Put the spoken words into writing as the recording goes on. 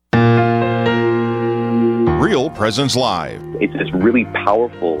Real Presence Live. It's this really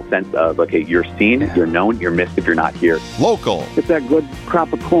powerful sense of, okay, you're seen, you're known, you're missed if you're not here. Local. It's that good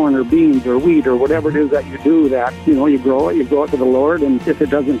crop of corn or beans or wheat or whatever it is that you do that, you grow it to the Lord, and if it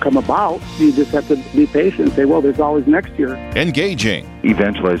doesn't come about, you just have to be patient and say, well, there's always next year. Engaging.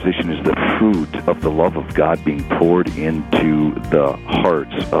 Evangelization is the fruit of the love of God being poured into the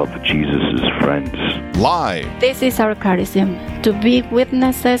hearts of Jesus' friends. Live. This is our charism, to be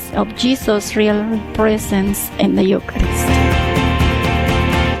witnesses of Jesus' real presence in the Eucharist.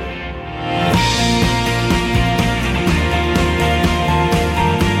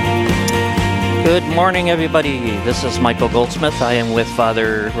 Good morning, everybody. This is Michael Goldsmith. I am with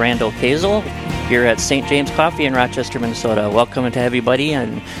Father Randall Kazel here at St. James Coffee in Rochester, Minnesota. Welcome to everybody,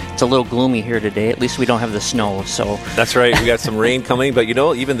 and it's a little gloomy here today. At least we don't have the snow, so... That's right. We got some rain coming, but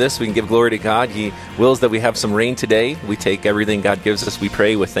even this, we can give glory to God. He wills that we have some rain today. We take everything God gives us, we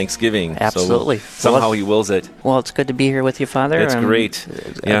pray with thanksgiving. Absolutely. So somehow He wills it. Well, it's good to be here with you, Father. It's great.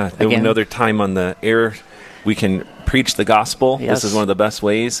 Yeah, another time on the air. We can preach the gospel. Yes. This is one of the best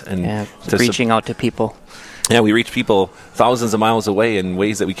ways. And reaching out to people. Yeah, we reach people thousands of miles away in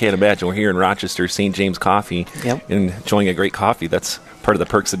ways that we can't imagine. We're here in Rochester, St. James Coffee, and enjoying a great coffee. That's part of the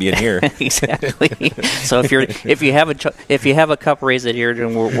perks of being here. Exactly. So if you have a cup, raise it here.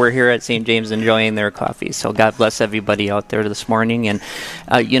 And we're here at St. James enjoying their coffee. So God bless everybody out there this morning. And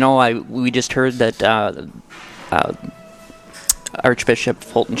we just heard that Archbishop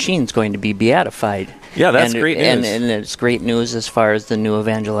Fulton Sheen is going to be beatified. Yeah, that's great news. And it's great news as far as the new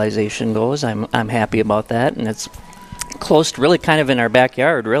evangelization goes. I'm happy about that, and it's close, really kind of in our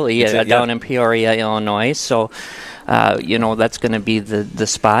backyard, really, down in Peoria, Illinois. So, that's going to be the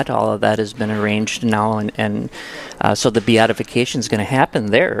spot. All of that has been arranged now, and so the beatification is going to happen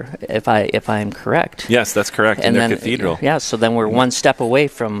there, if I'm correct. Yes, that's correct. In their cathedral. Yeah, so then we're one step away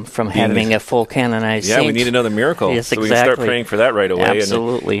from having a full canonized saint. Yeah, we need another miracle. Yes, so exactly. We can start praying for that right away.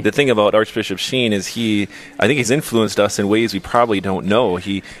 Absolutely. And the thing about Archbishop Sheen is I think he's influenced us in ways we probably don't know.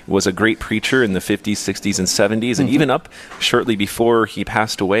 He was a great preacher in the 50s, 60s, and 70s, and even up shortly before he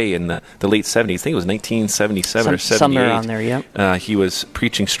passed away in the late 70s. I think it was 1977 or 78. Somewhere around there, yeah. He was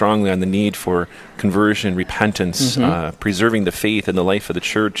preaching strongly on the need for conversion, repentance, preserving the faith and the life of the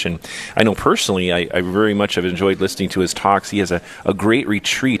church. And I know personally, I very much have enjoyed listening to his talks. He has a great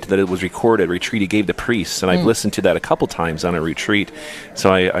retreat that it was recorded, a retreat he gave to priests, and I've listened to that a couple times on a retreat.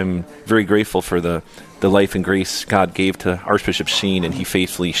 So I'm very grateful for the life and grace God gave to Archbishop Sheen, and he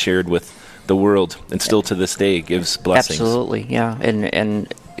faithfully shared with the world, and still to this day gives blessings. Absolutely, yeah.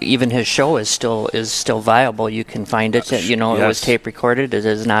 And even his show is still viable. You can find it. It was tape recorded. It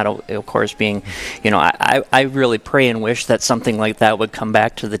is not, of course, being. I really pray and wish that something like that would come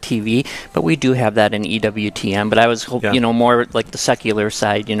back to the TV. But we do have that in EWTN. But I was hoping, more like the secular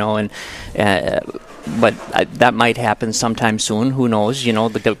side, but that might happen sometime soon. Who knows?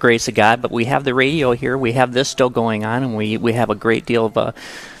 The grace of God. But we have the radio here. We have this still going on, and we have a great deal of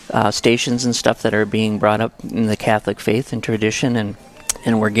stations and stuff that are being brought up in the Catholic faith and tradition,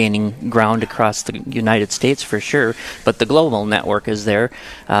 and we're gaining ground across the United States for sure. But the global network is there,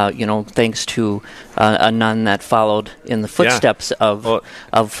 thanks to a nun that followed in the footsteps of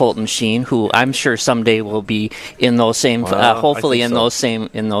Fulton Sheen, who I'm sure someday will be in those same, hopefully in those,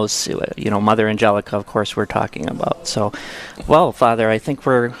 Mother Angelica, of course, we're talking about. So, well, Father, I think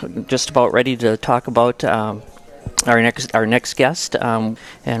we're just about ready to talk about our next guest, and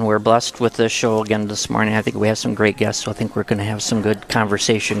we're blessed with this show again this morning. I think we have some great guests, so I think we're going to have some good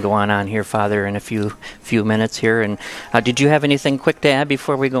conversation going on here, Father, in a few minutes here. And did you have anything quick to add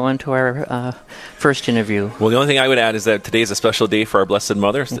before we go into our first interview? Well, the only thing I would add is that today is a special day for our Blessed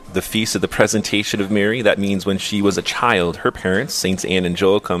Mother, the Feast of the Presentation of Mary. That means when she was a child, her parents, Saints Anne and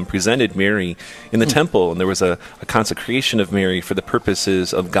Joachim, presented Mary in the temple, and there was a consecration of Mary for the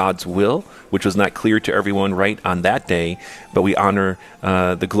purposes of God's will, which was not clear to everyone right on that day, but we honor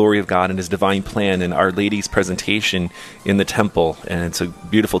the glory of God and His divine plan and Our Lady's presentation in the temple. And it's a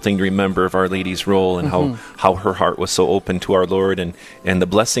beautiful thing to remember of Our Lady's role and how her heart was so open to our Lord, and the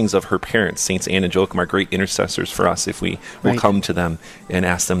blessings of her parents. Saints Anne and Joachim are great intercessors for us if we will come to them and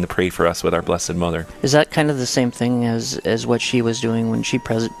ask them to pray for us with our Blessed Mother. Is that kind of the same thing as what she was doing when she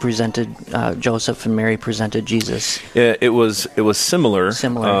presented Joseph and Mary presented Jesus? It was similar,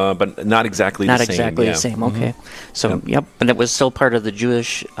 but not exactly the same. Not exactly the same, okay. So, but it was still part of the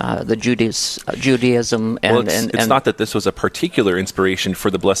Judaism. And it's not that this was a particular inspiration for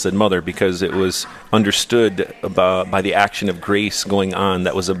the Blessed Mother, because it was understood by the action of grace going on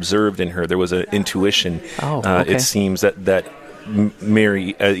that was observed in her. There was an intuition. Okay. It seems that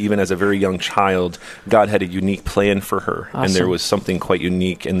Mary, even as a very young child, God had a unique plan for her, Awesome. and there was something quite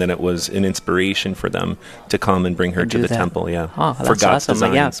unique, and then it was an inspiration for them to come and bring her to the temple, Oh, for that's God's awesome.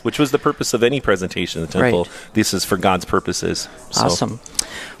 designs, Yeah. which was the purpose of any presentation in the temple. Right. This is for God's purposes. So. Awesome.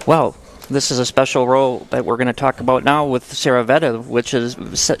 Well, this is a special role that we're going to talk about now with Sarah Vetter, which is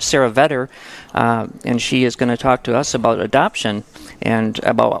Sarah Vetter, and she is going to talk to us about adoption and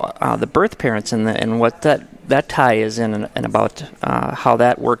about the birth parents and what that tie is in, and about how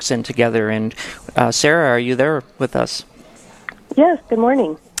that works in together. And Sarah, are you there with us? Yes, good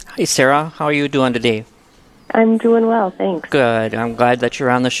morning. Hi, Sarah. How are you doing today? I'm doing well, thanks. Good. I'm glad that you're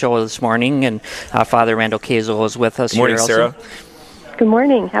on the show this morning, and Father Randall Kazel is with us. Good morning, here Sarah. also. Good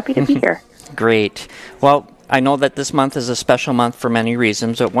morning. Happy to be here. Great. Well, I know that this month is a special month for many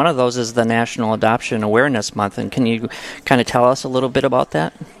reasons, but one of those is the National Adoption Awareness Month. And can you kind of tell us a little bit about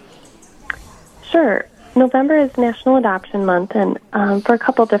that? Sure. November is National Adoption Month, and for a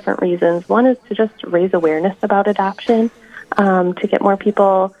couple different reasons. One is to just raise awareness about adoption, to get more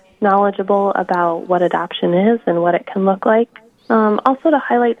people knowledgeable about what adoption is and what it can look like. Also to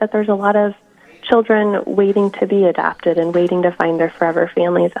highlight that there's a lot of children waiting to be adopted and waiting to find their forever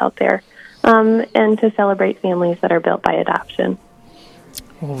families out there, and to celebrate families that are built by adoption.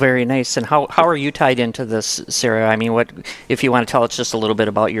 Well, very nice. And how are you tied into this, Sarah? I mean, what if you want to tell us just a little bit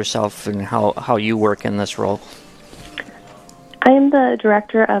about yourself and how you work in this role? I am the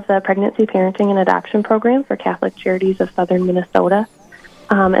director of the Pregnancy, Parenting, and Adoption Program for Catholic Charities of Southern Minnesota.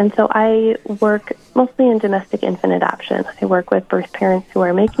 And so I work mostly in domestic infant adoption. I work with birth parents who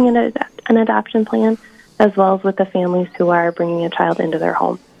are making an adoption plan, as well as with the families who are bringing a child into their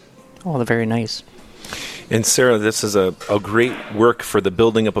home. Oh, very nice. And Sarah, this is a great work for the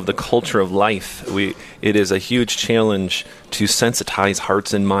building up of the culture of life. It is a huge challenge to sensitize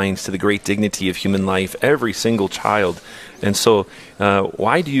hearts and minds to the great dignity of human life, every single child. And so,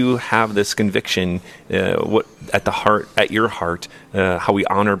 why do you have this conviction at your heart, how we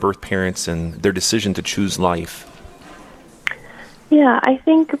honor birth parents and their decision to choose life? Yeah, I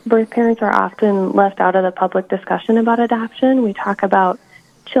think birth parents are often left out of the public discussion about adoption. We talk about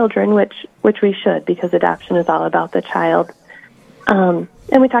children, which we should, because adoption is all about the child. And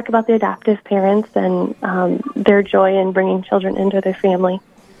we talk about the adoptive parents and their joy in bringing children into their family.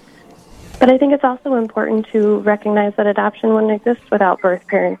 But I think it's also important to recognize that adoption wouldn't exist without birth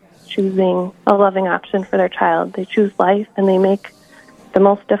parents choosing a loving option for their child. They choose life, and they make the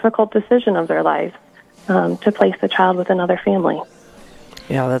most difficult decision of their lives, to place the child with another family.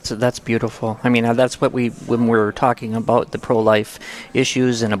 Yeah, that's beautiful. I mean, that's what when we're talking about the pro-life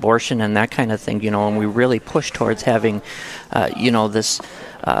issues and abortion and that kind of thing, and we really push towards having, this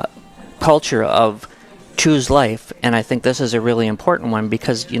culture of choose life, and I think this is a really important one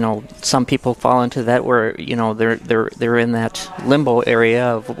because some people fall into that where they're in that limbo area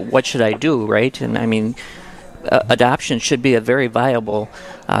of what should I do, right? And I mean, adoption should be a very viable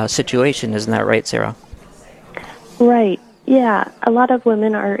situation, isn't that right, Sarah? Right. Yeah, a lot of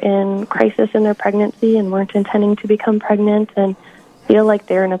women are in crisis in their pregnancy and weren't intending to become pregnant and feel like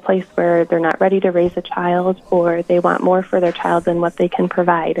they're in a place where they're not ready to raise a child, or they want more for their child than what they can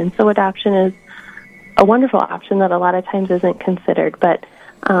provide. And so adoption is a wonderful option that a lot of times isn't considered, but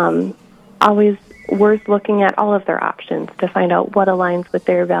always worth looking at all of their options to find out what aligns with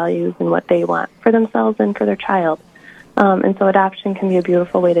their values and what they want for themselves and for their child. And so adoption can be a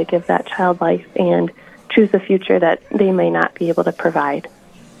beautiful way to give that child life and choose a future that they may not be able to provide.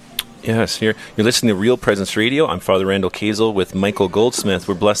 Yes, you're listening to Real Presence Radio. I'm Father Randall Kazel with Michael Goldsmith.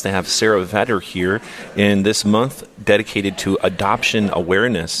 We're blessed to have Sarah Vetter here in this month dedicated to adoption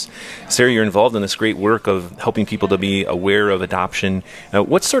awareness. Sarah, you're involved in this great work of helping people to be aware of adoption.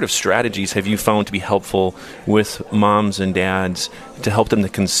 What sort of strategies have you found to be helpful with moms and dads to help them to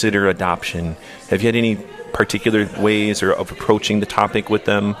consider adoption? Have you had any particular ways of approaching the topic with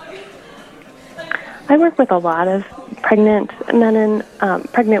them? I work with a lot of pregnant men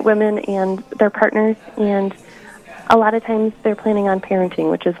and pregnant women and their partners, and a lot of times they're planning on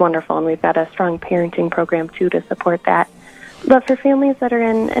parenting, which is wonderful, and we've got a strong parenting program, too, to support that. But for families that are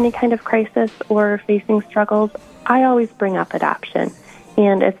in any kind of crisis or facing struggles, I always bring up adoption.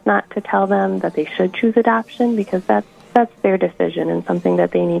 And it's not to tell them that they should choose adoption, because that's their decision and something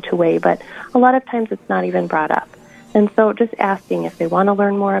that they need to weigh, but a lot of times it's not even brought up. And so just asking if they want to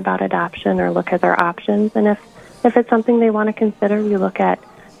learn more about adoption or look at their options. And if it's something they want to consider, we look at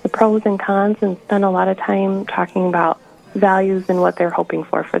the pros and cons and spend a lot of time talking about values and what they're hoping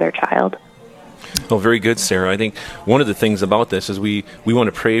for their child. Oh, very good, Sarah. I think one of the things about this is we want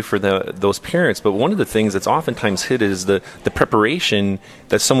to pray for those parents, but one of the things that's oftentimes hid is the preparation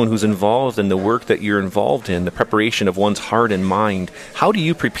that someone who's involved in the work that you're involved in, the preparation of one's heart and mind. How do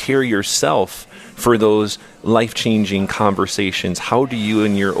you prepare yourself for those life-changing conversations? How do you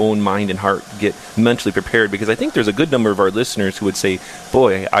in your own mind and heart get mentally prepared? Because I think there's a good number of our listeners who would say,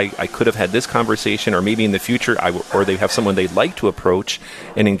 boy, I could have had this conversation, or maybe in the future, or they have someone they'd like to approach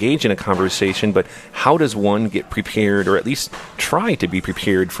and engage in a conversation, but how does one get prepared, or at least try to be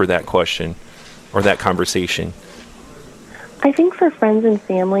prepared for that question or that conversation? I think for friends and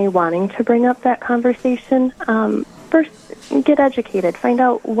family wanting to bring up that conversation, first, get educated. Find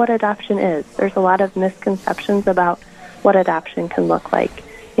out what adoption is. There's a lot of misconceptions about what adoption can look like.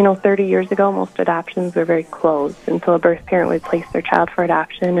 30 years ago, most adoptions were very closed, and so a birth parent would place their child for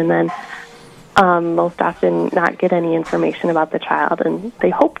adoption and then most often not get any information about the child, and they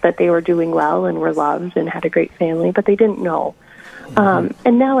hoped that they were doing well and were loved and had a great family, but they didn't know.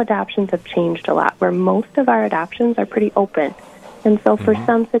 And now adoptions have changed a lot, where most of our adoptions are pretty open. And so for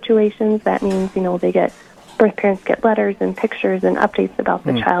some situations, that means, birth parents get letters and pictures and updates about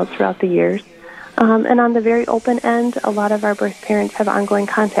the child throughout the years. And on the very open end, a lot of our birth parents have ongoing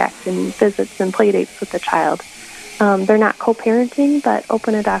contact and visits and play dates with the child. They're not co-parenting, but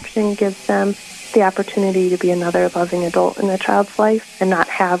open adoption gives them the opportunity to be another loving adult in the child's life and not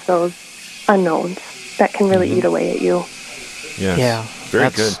have those unknowns that can really eat away at you. Yes. Yeah, very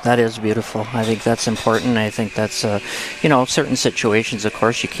good. That is beautiful. I think that's important. I think that's, certain situations, of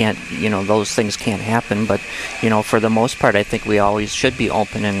course, you can't, those things can't happen. But, for the most part, I think we always should be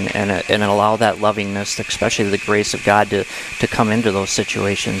open and allow that lovingness, especially the grace of God, to come into those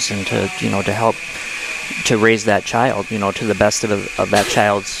situations and to help to raise that child, to the best of that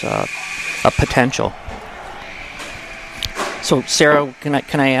child's potential. So, Sarah, can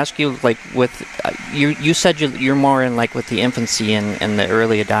I ask you, with you said you're more in with the infancy and the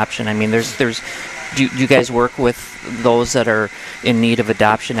early adoption. I mean, do you guys work with those that are in need of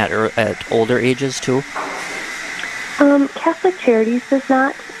adoption at older ages too? Catholic Charities does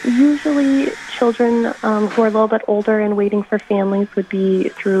not. Usually, children who are a little bit older and waiting for families would be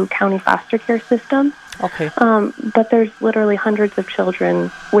through county foster care system. Okay. But there's literally hundreds of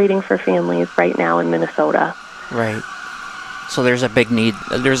children waiting for families right now in Minnesota. Right. So there's a big need.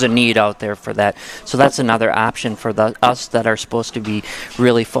 There's a need out there for that. So that's another option for us that are supposed to be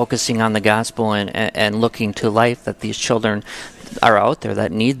really focusing on the gospel and looking to life. That these children are out there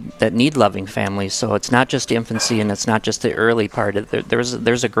that need loving families. So it's not just infancy and it's not just the early part.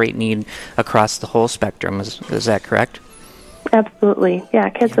 There's a great need across the whole spectrum. Is that correct? Absolutely. Yeah,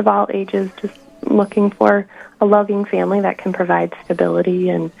 kids of all ages just looking for a loving family that can provide stability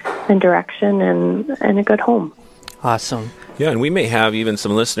and direction and a good home. Awesome. Yeah, and we may have even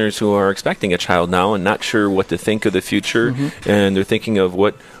some listeners who are expecting a child now and not sure what to think of the future, and they're thinking of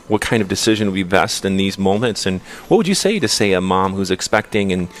what kind of decision would be best in these moments. And what would you say to, say, a mom who's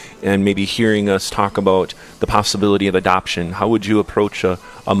expecting and maybe hearing us talk about the possibility of adoption? How would you approach a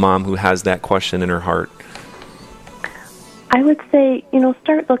mom who has that question in her heart? I would say,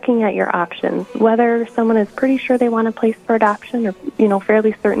 start looking at your options, whether someone is pretty sure they want a place for adoption or,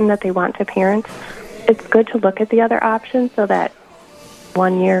 fairly certain that they want to parent. It's good to look at the other options so that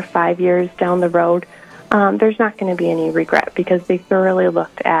 1 year, 5 years down the road, there's not going to be any regret because they thoroughly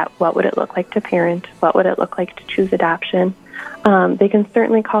looked at what would it look like to parent, what would it look like to choose adoption. They can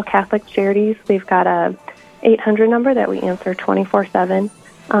certainly call Catholic Charities. We've got a 800 number that we answer 24/7,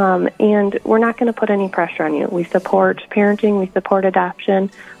 and we're not going to put any pressure on you. We support parenting, we support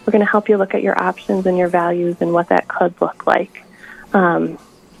adoption. We're going to help you look at your options and your values and what that could look like.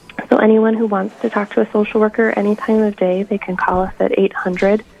 So anyone who wants to talk to a social worker any time of day, they can call us at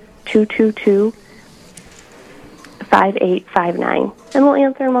 800-222-5859. And we'll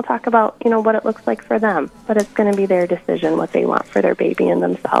answer and we'll talk about, what it looks like for them. But it's going to be their decision what they want for their baby and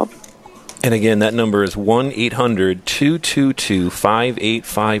themselves. And again, that number is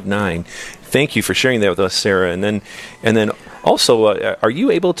 1-800-222-5859. Thank you for sharing that with us, Sarah. And then also, are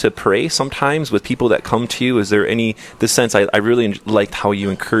you able to pray sometimes with people that come to you? Is there the sense, I really liked how you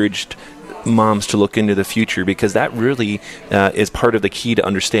encouraged moms to look into the future, because that really is part of the key to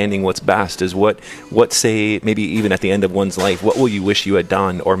understanding what's best, is what say, maybe even at the end of one's life, what will you wish you had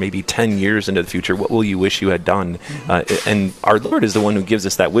done? Or maybe 10 years into the future, what will you wish you had done? And our Lord is the one who gives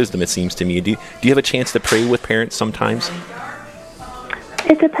us that wisdom, it seems to me. Do you have a chance to pray with parents sometimes?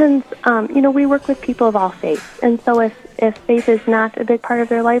 It depends. We work with people of all faiths. And so if faith is not a big part of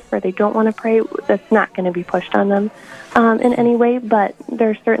their life or they don't want to pray, that's not going to be pushed on them in any way. But there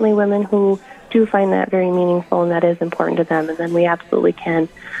are certainly women who do find that very meaningful and that is important to them, and then we absolutely can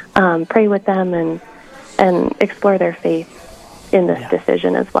pray with them and explore their faith in this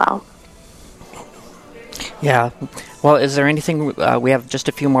decision as well. Yeah. Well, is there anything, we have just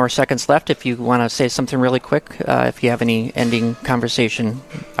a few more seconds left, if you want to say something really quick, if you have any ending conversation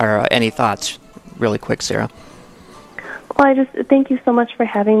or any thoughts really quick, Sarah. Well, I just thank you so much for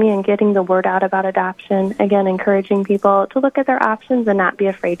having me and getting the word out about adoption. Again, encouraging people to look at their options and not be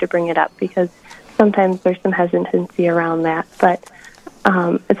afraid to bring it up, because sometimes there's some hesitancy around that. But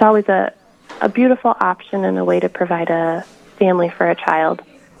it's always a beautiful option and a way to provide a family for a child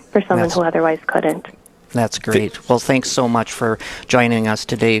for someone who otherwise couldn't. That's great. Well, thanks so much for joining us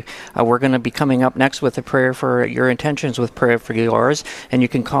today. We're going to be coming up next with a prayer for your intentions, with prayer for yours, and you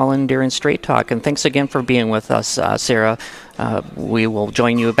can call in during Straight Talk. And thanks again for being with us, Sarah. We will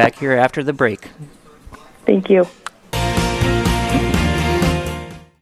join you back here after the break. Thank you.